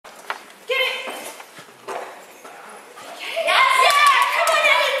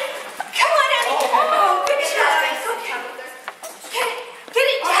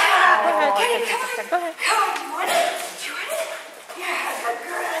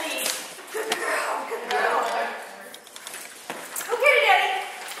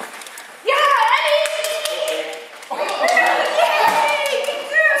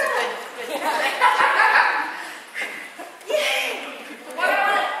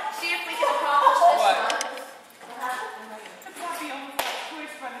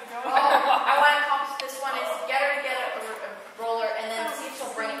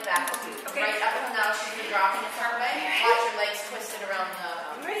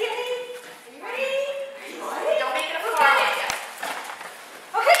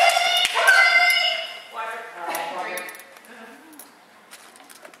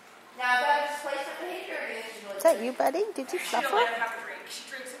sweating? Did you She suffer? don't let her have a drink. She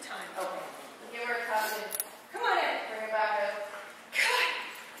drinks a ton. Okay. Give her a cup and Come on in. bring her back out. Good.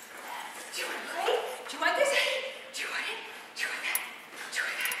 Do you want to play? Do you want this? Do you want it? Do you want that? Do you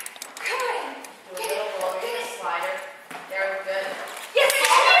want that? Come on in. Do a little roll. Get a slider. There, we're good. Yes,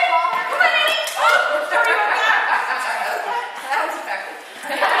 come on in. Come on, Ellie. Oh, sorry about that. That was effective.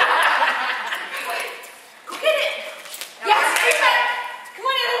 Go get it. Yes, bring it back. Come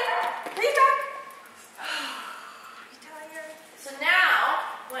on, Ellie. Bring it back. You tired? So now,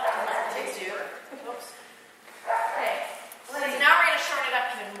 what I'm going to do, oops. Okay. So now we're going to shorten it up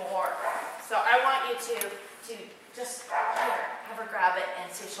even more. So I want you to just, here, have her grab it and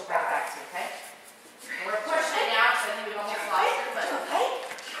see if she'll bring it back to you, okay? We're pushing it now, so I think we've almost lost her, but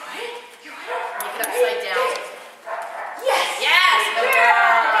You want it? make it upside down. Yes. Yes, Good good girl.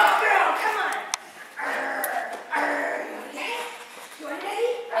 girl. Good girl. Come on. You want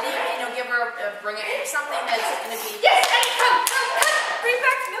it, Eddie? And give her, bring it, something that's going to be. Yes, Eddie, come. Bring it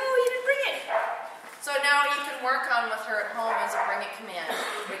back. No, you didn't bring it. So now you can work on with her at home as a bring it command,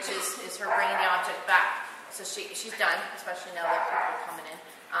 which is her bringing the object back. So she's done, especially now that people are coming in.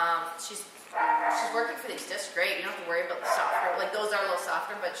 She's working for these discs great. You don't have to worry about the softer. Like those are a little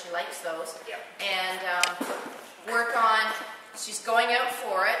softer, but she likes those. Yep. And work on. She's going out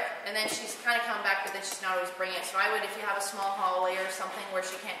for it, and then she's kind of coming back, but then she's not always bringing it. So I would, if you have a small hallway or something where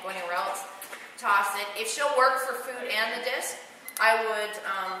she can't go anywhere else, toss it. If she'll work for food and the disc, I would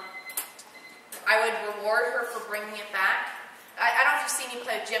reward her for bringing it back. I don't know if you've seen me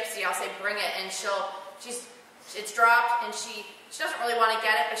play with Gypsy. I'll say bring it, and it's dropped, and she doesn't really want to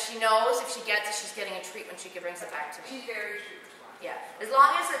get it, but she knows if she gets it, she's getting a treat when she brings it back to me. She's very sweet. Yeah, as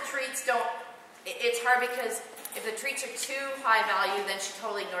long as the treats don't. It's hard because if the treats are too high value, then she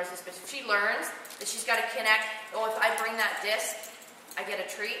totally ignores this. But if she learns that she's got to connect, oh, if I bring that disc, I get a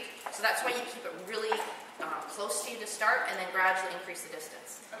treat. So that's why you keep it really close to you to start, and then gradually increase the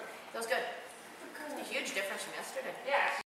distance. Okay. That was good. A huge difference from yesterday. Yeah.